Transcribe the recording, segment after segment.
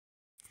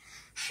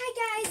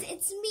Hi guys,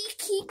 it's me,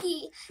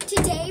 Kiki.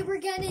 Today we're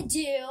gonna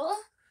do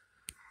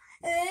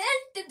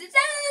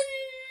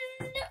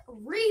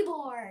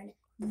Reborn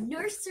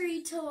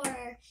Nursery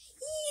Tour.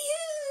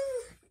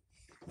 Yee-hoo!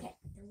 Okay,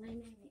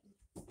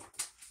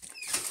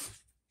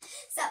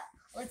 so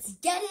let's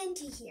get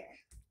into here.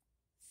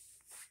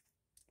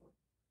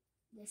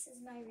 This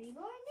is my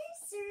Reborn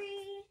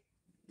Nursery.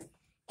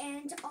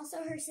 And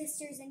also her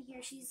sister's in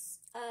here. She's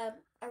a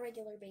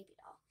regular baby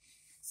doll.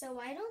 So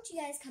why don't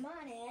you guys come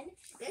on in?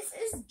 This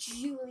is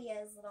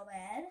Julia's little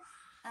bed.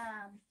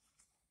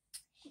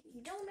 If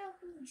you don't know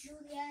who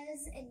Julia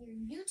is and you're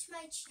new to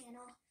my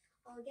channel,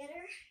 I'll get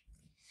her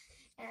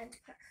and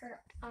put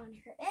her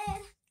on her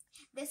bed.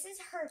 This is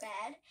her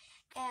bed.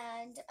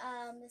 And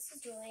this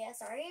is Julia.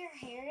 Sorry, her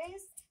hair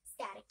is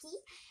staticky.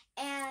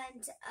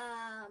 And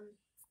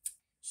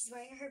she's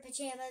wearing her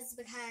pajamas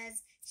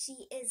because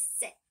she is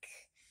sick.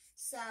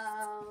 So,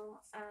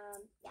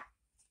 yeah.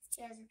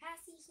 She has her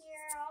passy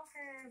here, all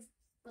her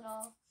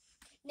little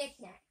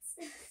knickknacks.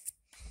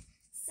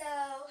 So,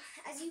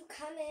 as you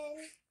come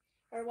in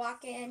or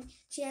walk in,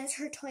 she has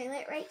her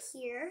toilet right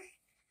here.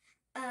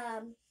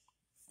 I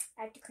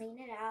have to clean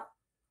it out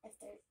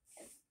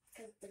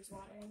because there's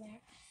water in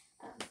there.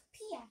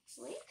 Pee,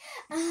 actually.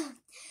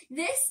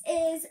 This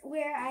is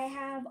where I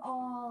have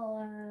all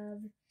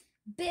of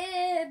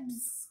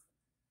bibs,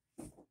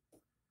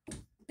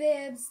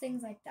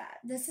 things like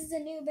that. This is a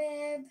new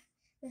bib.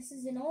 This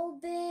is an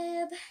old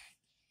bib,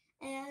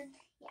 and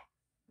yeah.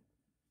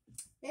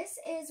 This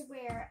is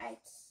where I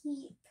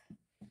keep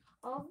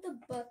all of the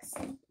books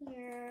in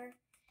here.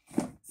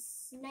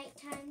 It's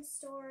nighttime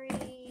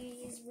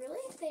stories, really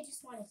if they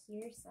just want to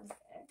hear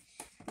something.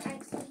 I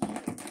keep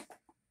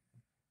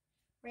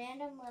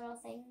random little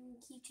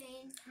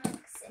keychain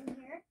hooks in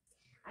here.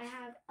 I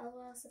have a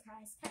little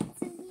surprise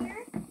pets in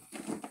here.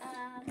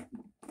 I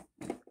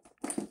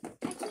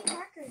keep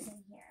markers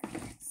in here.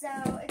 So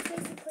it's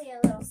basically a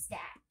little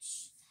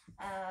stash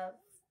of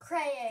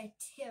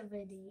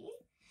creativity.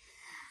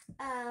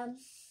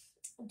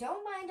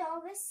 Don't mind all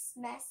this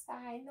mess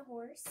behind the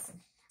horse.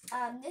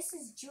 This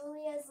is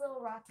Julia's little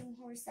rocking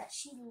horse that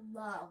she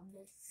loves.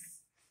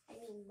 I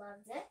mean,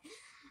 loves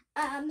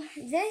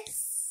it.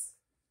 This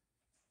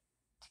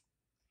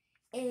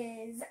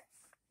is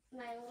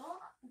my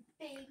little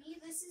baby.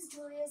 This is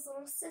Julia's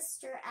little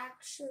sister,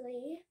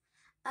 actually.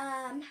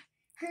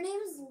 Her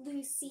name is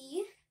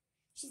Lucy.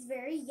 She's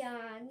very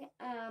young.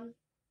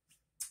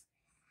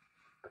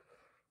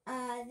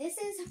 This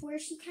is where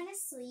she kind of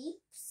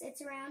sleeps.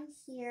 It's around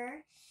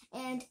here.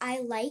 And I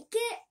like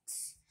it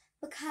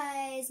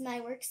because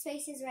my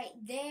workspace is right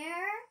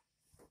there.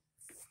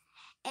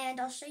 And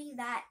I'll show you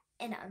that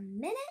in a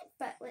minute,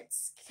 but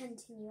let's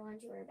continue on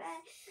to her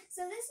bed.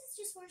 So this is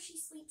just where she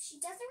sleeps. She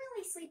doesn't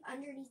really sleep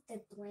underneath the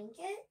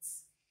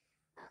blankets.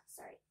 Oh,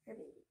 sorry, her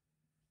baby.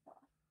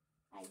 Oh,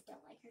 I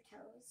don't like her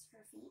toes,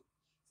 her feet.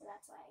 So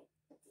that's why I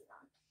put these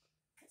on,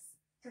 because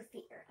her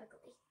feet are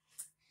ugly.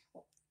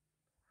 Well,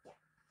 yeah.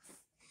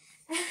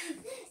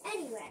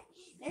 Anyway,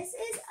 this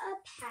is a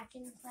pack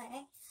and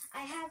play.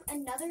 I have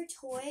another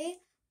toy,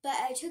 but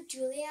I took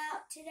Julia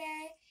out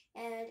today,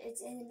 and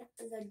it's in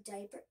the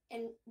diaper,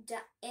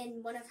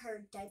 in one of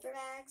her diaper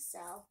bags.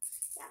 So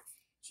yeah,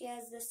 she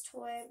has this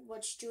toy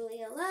which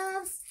Julia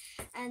loves,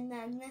 and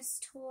then this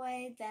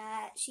toy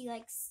that she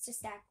likes to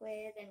stack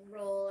with and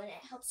roll, and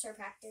it helps her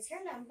practice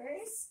her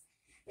numbers.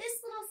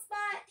 This little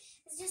spot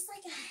is just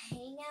like a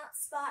hangout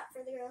spot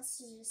for the girls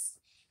to just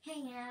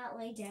hang out,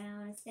 lay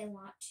down if they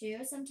want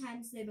to.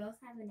 Sometimes they both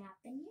have a nap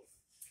in here.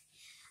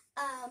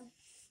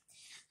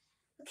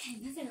 Okay,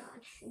 moving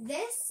on.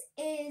 This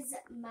is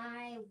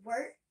my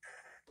work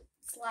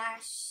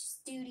 /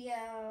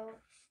 studio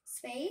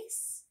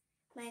space,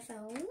 my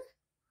phone.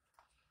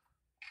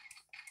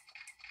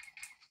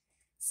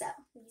 So,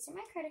 these are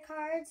my credit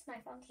cards, my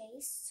phone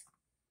case,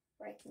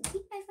 where I can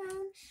keep my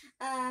phone.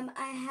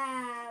 I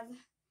have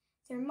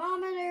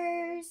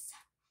thermometers.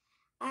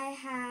 I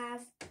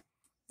have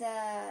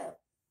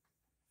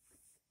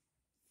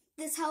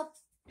this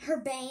helps her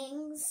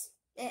bangs.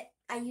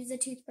 I use a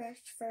toothbrush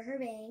for her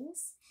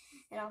bangs,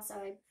 and also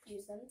I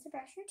use them to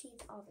brush her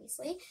teeth,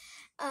 obviously.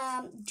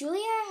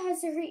 Julia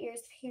has her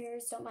ears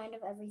pierced. Don't mind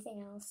of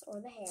everything else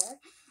or the hair.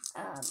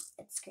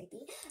 It's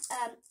creepy.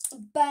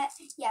 But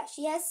yeah,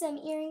 she has some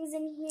earrings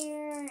in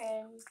here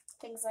and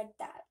things like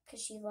that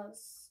because she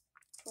loves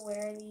to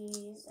wear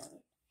these.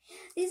 And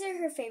these are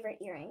her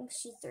favorite earrings.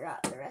 She threw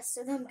out the rest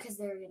of them because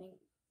they were getting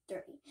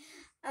dirty.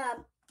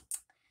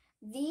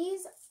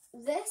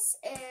 This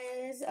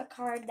is a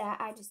card that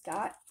I just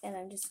got, and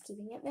I'm just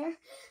keeping it there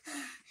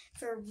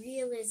for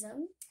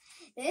realism.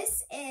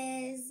 This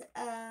is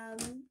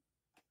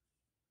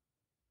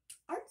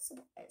art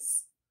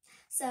supplies.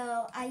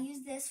 So I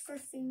use this for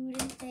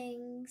food and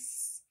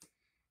things,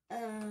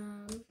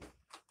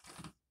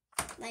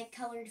 like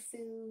colored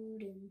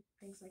food and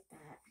things like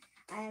that.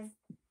 I have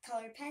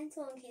colored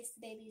pencil in case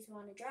the babies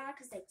want to draw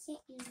because they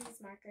can't use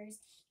these markers.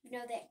 You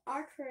know, they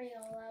are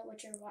Crayola,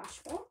 which are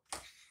washable.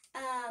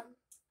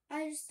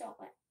 I just don't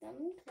like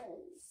them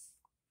because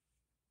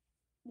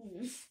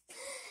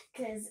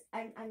because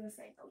I'm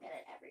afraid they'll get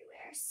it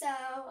everywhere. So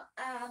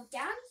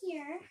down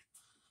here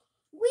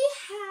we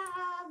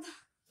have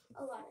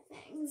a lot of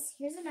things.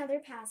 Here's another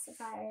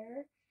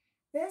pacifier.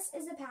 This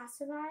is a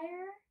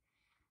pacifier.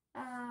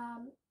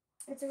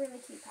 It's a really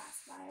cute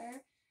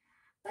pacifier,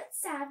 but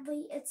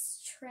sadly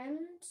it's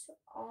trimmed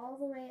all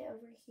the way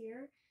over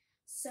here.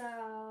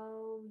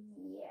 So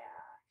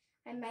yeah,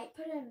 I might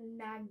put a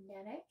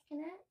magnetic in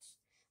it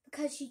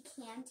because she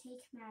can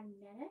take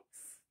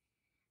magnetics,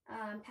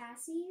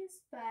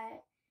 passies,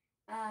 but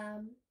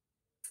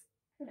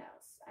who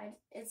knows?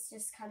 It's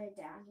just cut it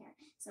down here,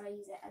 so I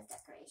use it as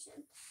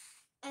decoration.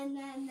 And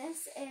then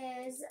this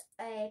is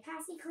a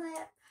passy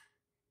clip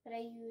that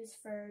I use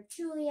for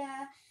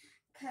Julia,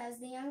 because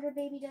the younger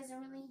baby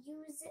doesn't really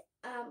use it.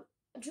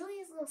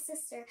 Julia's little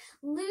sister,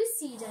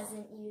 Lucy,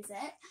 doesn't use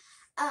it.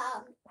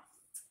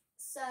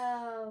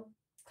 So,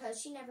 because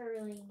she never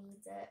really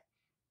needs it.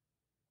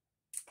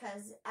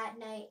 Because at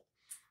night,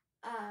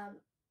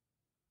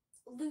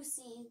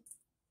 Lucy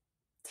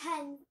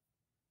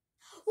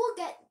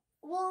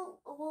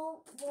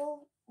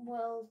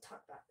we'll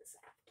talk about this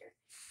after.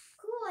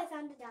 Cool, I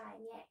found a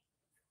dime, yay.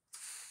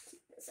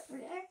 Keep this over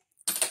there.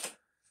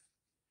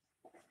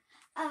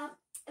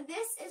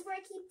 This is where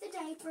I keep the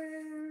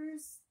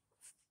diapers.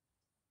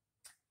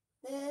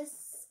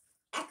 This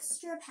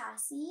extra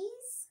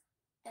passies,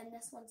 and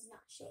this one's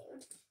not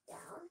shaved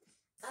down.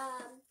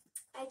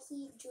 I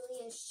keep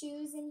Julia's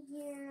shoes in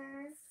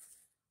here.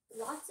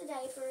 Lots of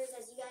diapers,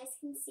 as you guys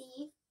can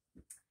see.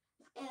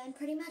 And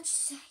pretty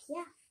much,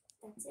 yeah,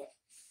 that's it.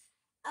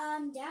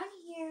 Down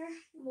here,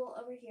 well,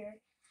 over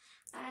here,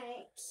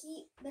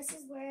 this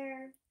is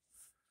where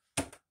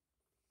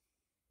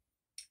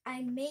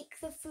I make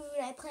the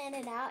food, I plan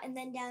it out, and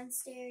then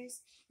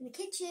downstairs in the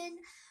kitchen,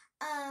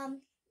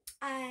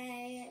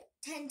 I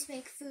tend to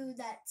make food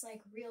that's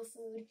like real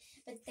food,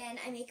 but then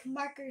I make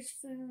markers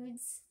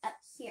foods up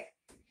here.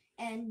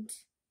 And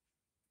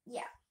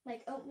yeah,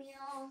 like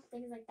oatmeal,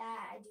 things like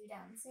that, I do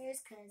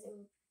downstairs because it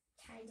would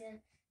kind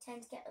of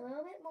tend to get a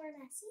little bit more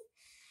messy.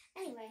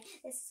 Anyway,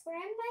 this is where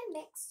I'm my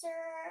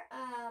mixer.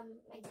 I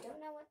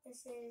don't know what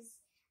this is.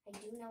 I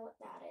do know what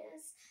that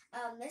is.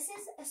 This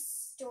is a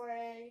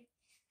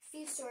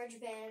few storage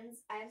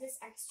bins. I have this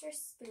extra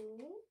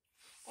spoon,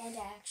 and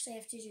I actually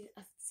have to do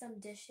some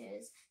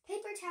dishes.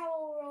 Paper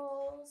towel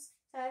rolls,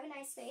 so I have a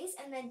nice space.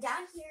 And then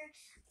down here,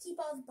 keep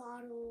all the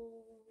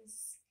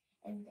bottles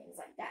and things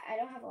like that. I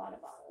don't have a lot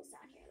of bottles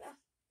down here though.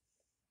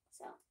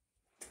 So,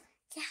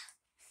 yeah.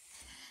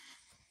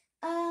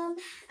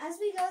 As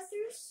we go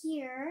through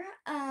here,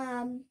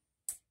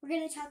 we're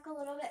going to talk a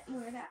little bit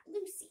more about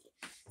Lucy.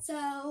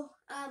 So,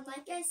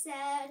 like I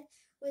said,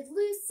 with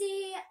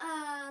Lucy,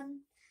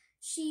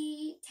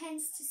 she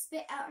tends to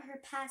spit out her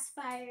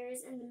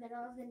pacifiers in the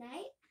middle of the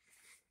night.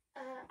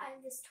 I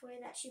have this toy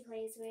that she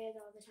plays with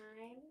all the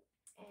time,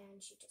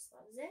 and she just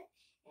loves it.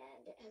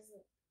 And it has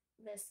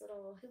this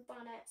little hoop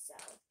on it, so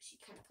she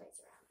kind of plays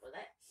around with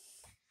it.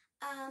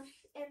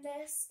 And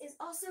this is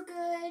also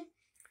good,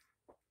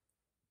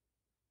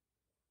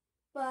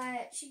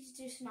 but she's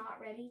just not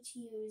ready to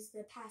use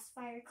the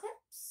pacifier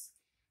clips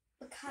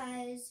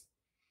because,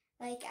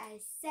 like I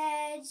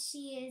said,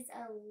 she is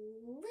a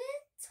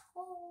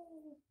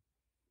little...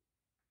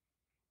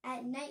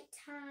 At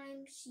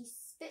nighttime, she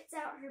spits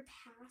out her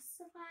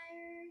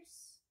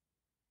pacifiers.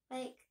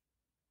 Like,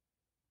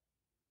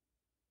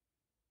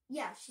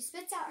 yeah, she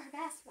spits out her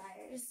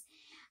pacifiers.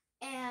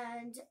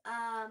 And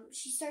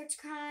she starts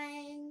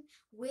crying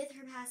with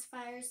her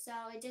pacifier,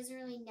 so it doesn't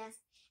really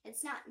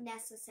it's not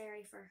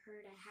necessary for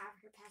her to have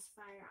her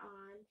pacifier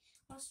on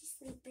while she's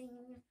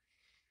sleeping.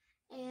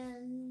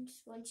 And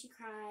when she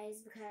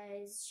cries,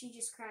 because she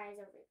just cries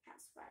over the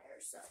pacifier,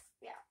 so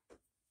yeah.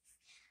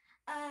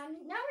 Now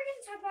we're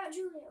going to talk about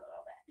Julia a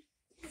little bit.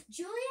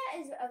 Julia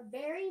is a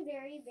very,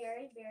 very,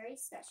 very, very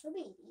special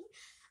baby.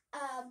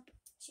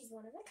 She's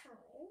one of a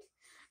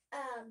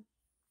kind.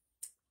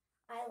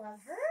 I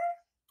love her.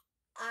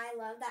 I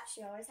love that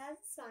she always has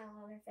a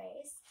smile on her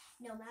face,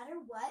 no matter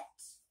what.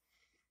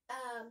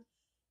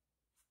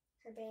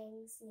 Her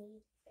bangs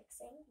need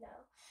fixing,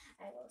 though,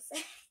 I will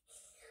say.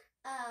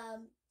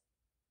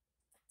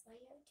 That's why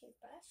you have a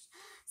toothbrush.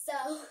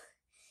 So,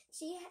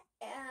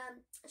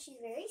 she's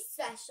very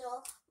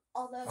special,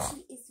 although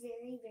she is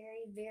very,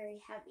 very,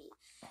 very heavy.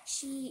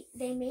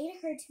 They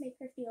made her to make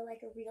her feel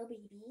like a real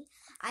baby.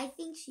 I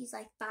think she's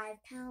like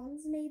 5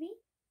 pounds,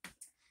 maybe.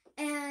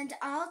 And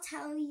I'll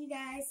tell you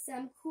guys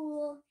some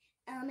cool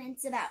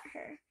elements about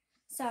her.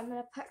 So I'm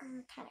going to put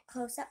her kind of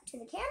close up to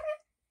the camera.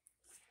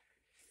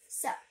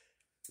 So,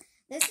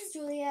 this is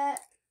Julia.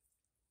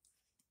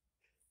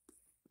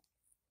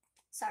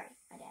 Sorry,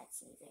 my dad's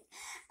sneezing.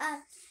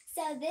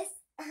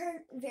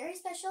 Her very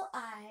special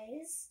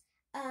eyes.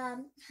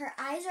 Her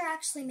eyes are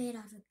actually made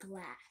out of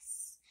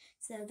glass.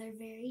 So they're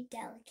very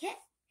delicate.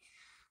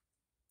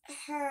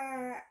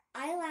 Her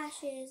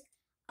eyelashes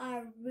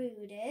are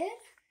rooted.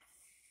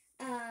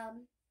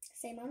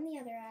 Same on the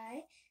other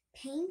eye.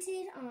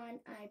 painted on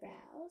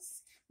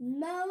eyebrows,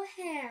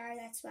 mohair,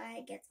 that's why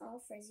it gets all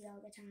frizzy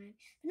all the time,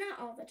 but not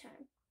all the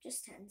time,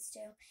 just tends to.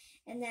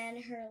 And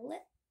then her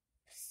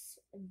lips,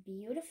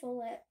 beautiful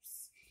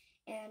lips,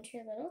 and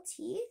her little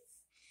teeth.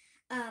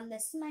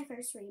 This is my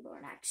first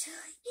reborn, actually,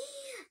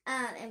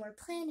 and we're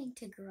planning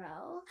to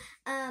grow.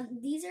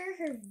 These are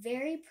her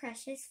very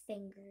precious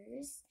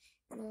fingers,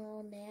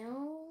 little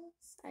nails.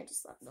 I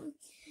just love them.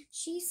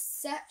 She's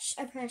such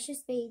a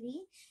precious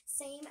baby,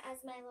 same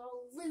as my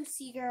little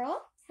Lucy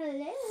girl.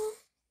 Hello.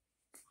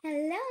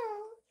 Hello.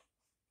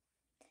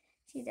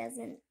 She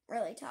doesn't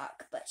really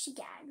talk, but she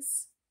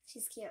gags.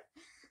 She's cute.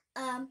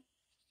 So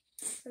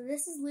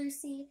this is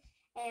Lucy,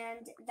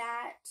 and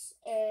that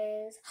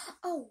is,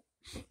 oh,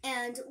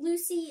 and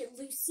Lucy and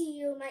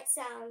Lucio might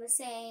sound the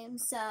same,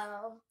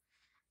 so,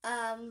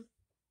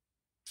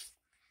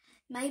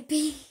 might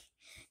be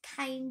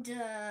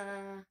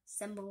kinda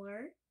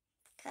similar,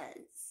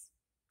 because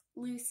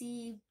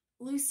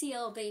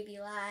Lucille Baby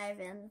Live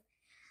and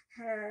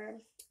her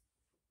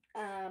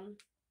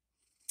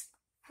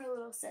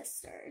little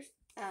sister,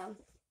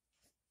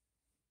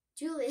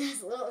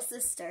 Julia's little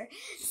sister.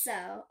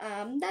 So,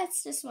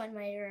 that's just one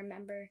way to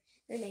remember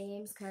the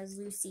names, because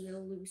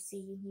Lucille,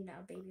 Lucy, you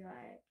know, Baby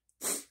Live.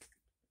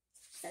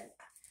 So,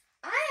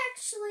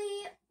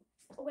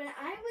 when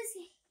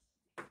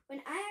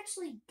I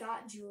actually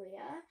got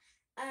Julia,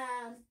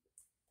 I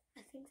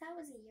think that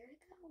was a year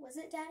ago. Was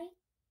it, Daddy?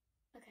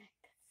 Okay,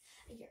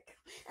 a year ago.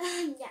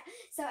 Yeah,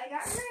 so I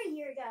got her a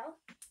year ago.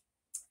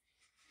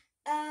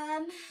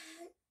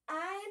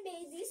 I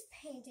made these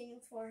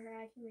paintings for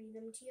her. I can read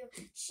them to you.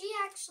 She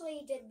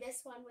actually did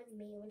this one with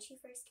me when she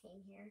first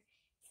came here.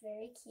 It's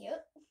very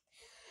cute.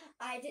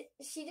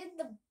 She did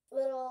the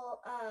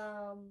little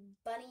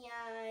bunny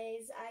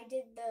eyes. I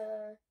did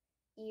the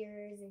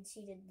ears, and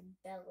she did the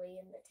belly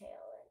and the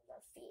tail and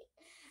the feet.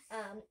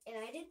 And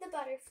I did the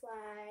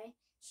butterfly.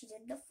 She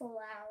did the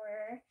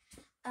flower.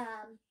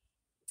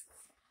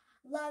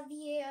 Love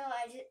you.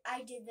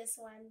 I did this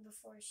one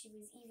before she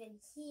was even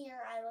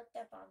here. I looked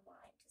up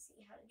online to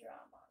see how to draw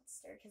a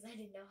monster because I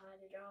didn't know how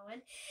to draw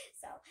one.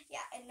 So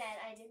yeah, and then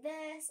I did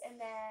this, and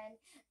then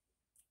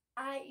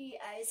I eat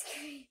ice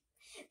cream.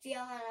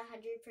 Feel on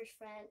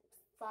 100%,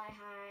 fly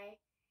high.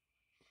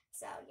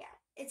 So yeah,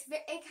 it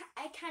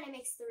kind of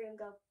makes the room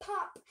go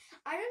pop.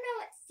 I don't know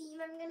what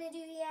theme I'm gonna do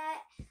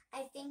yet.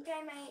 I think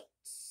I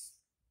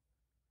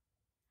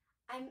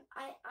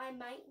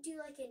might do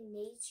like a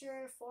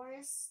nature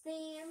forest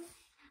theme.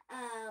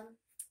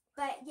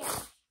 But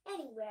yeah,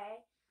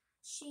 anyway,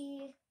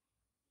 she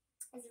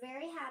is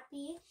very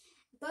happy.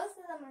 Both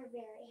of them are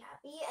very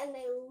happy, and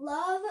they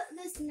love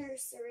this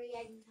nursery,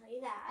 I can tell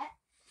you that.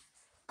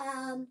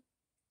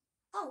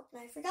 Oh,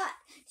 and I forgot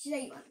to tell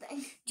you one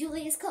thing.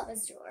 Julia's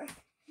clothes drawer.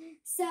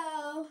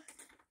 So,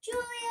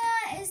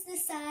 Julia is the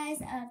size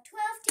of 12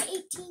 to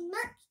 18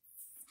 months.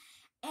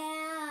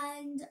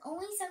 And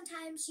only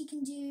sometimes she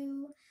can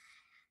do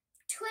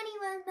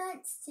 21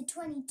 months to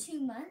 22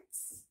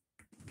 months.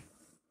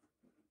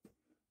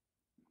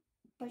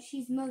 But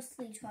she's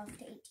mostly 12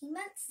 to 18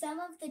 months. Some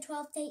of the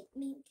 12 to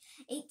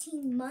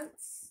 18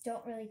 months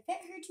don't really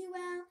fit her too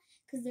well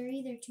because they're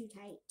either too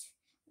tight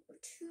or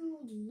too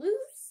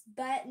loose,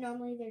 but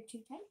normally they're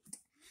too tight.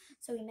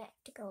 So we might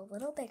have to go a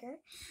little bigger.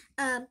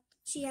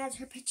 She has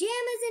her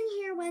pajamas in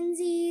here,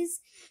 onesies,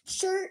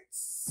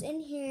 shirts in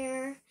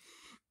here,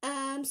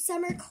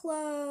 summer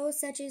clothes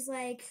such as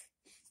like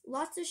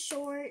lots of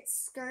shorts,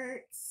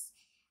 skirts,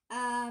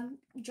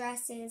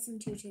 dresses and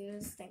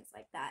tutus, things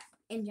like that,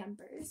 and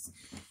jumpers.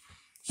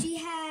 She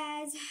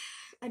has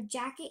a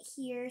jacket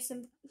here,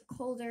 some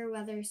colder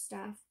weather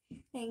stuff,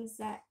 things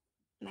that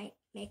might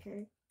make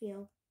her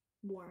feel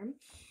warm,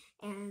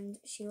 and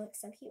she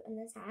looks so cute in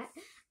this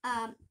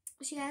hat.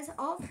 She has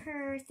all of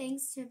her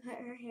things to put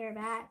her hair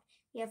back.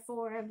 We have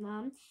 4 of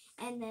them,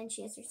 and then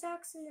she has her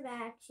socks in the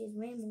back. She has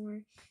way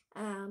more.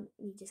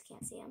 You just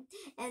can't see them.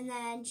 And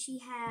then she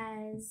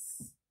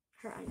has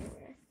her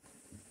underwear.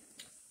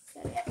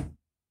 So yeah,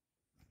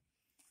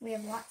 we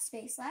have lots of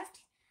space left.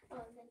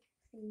 Oh,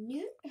 and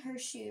then her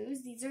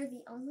shoes. These are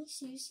the only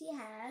shoes she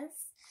has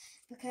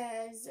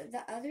because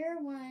the other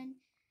one,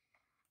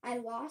 I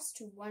lost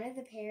one of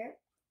the pair.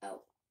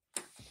 Oh,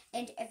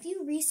 and if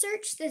you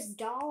research this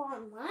doll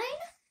online,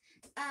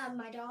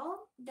 my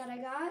doll that I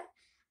got,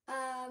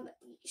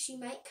 she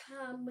might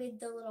come with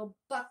the little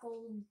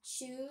buckled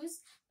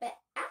shoes, but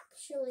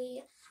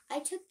actually I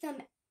took them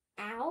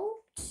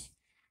out.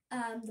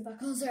 The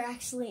buckles are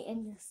actually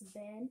in this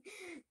bin.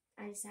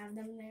 I just have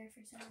them there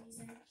for some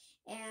reason.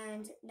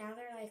 And now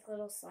they're like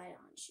little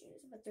slide-on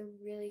shoes, but they're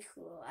really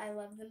cool. I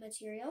love the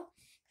material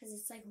because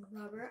it's like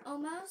rubber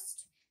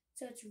almost.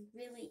 So it's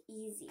really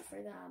easy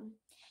for them.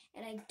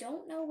 And I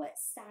don't know what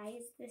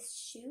size this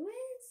shoe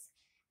is.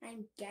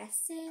 I'm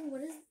guessing,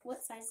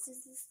 what size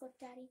does this look,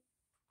 Daddy?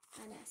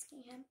 I'm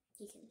asking him.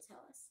 He can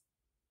tell us.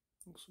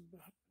 Looks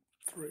about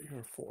 3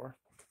 or 4.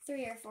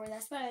 3 or 4,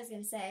 that's what I was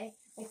going to say.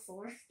 Like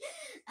 4.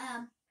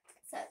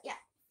 So yeah,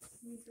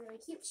 these really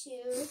cute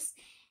shoes.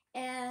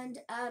 And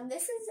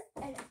this is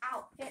an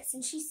outfit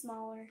since she's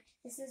smaller.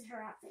 This is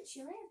her outfit.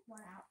 She only has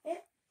one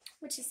outfit,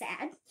 which is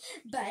sad,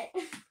 but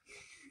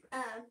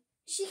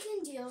she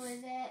can deal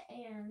with it,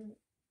 and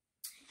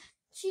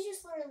she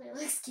just really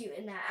looks cute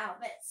in that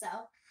outfit. So,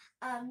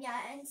 yeah,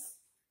 and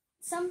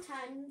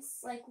sometimes,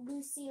 like,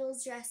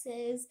 Lucille's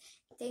dresses,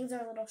 things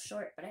are a little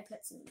short, but I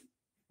put some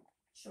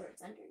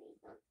shorts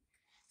underneath them.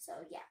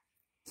 So, yeah.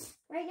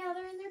 Right now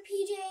they're in their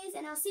PJs,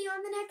 and I'll see you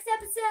on the next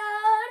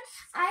episode.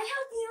 I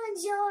hope you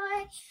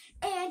enjoy.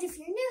 And if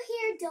you're new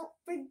here, don't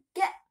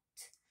forget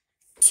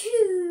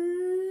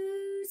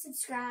to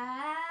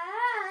subscribe.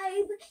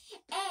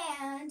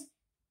 And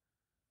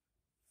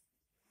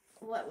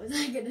what was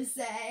I going to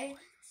say?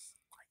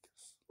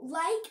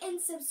 Like and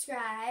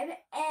subscribe.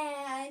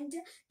 And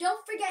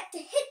don't forget to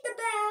hit the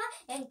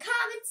bell and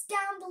comments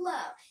down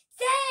below.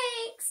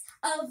 Thanks.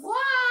 Au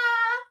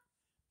revoir.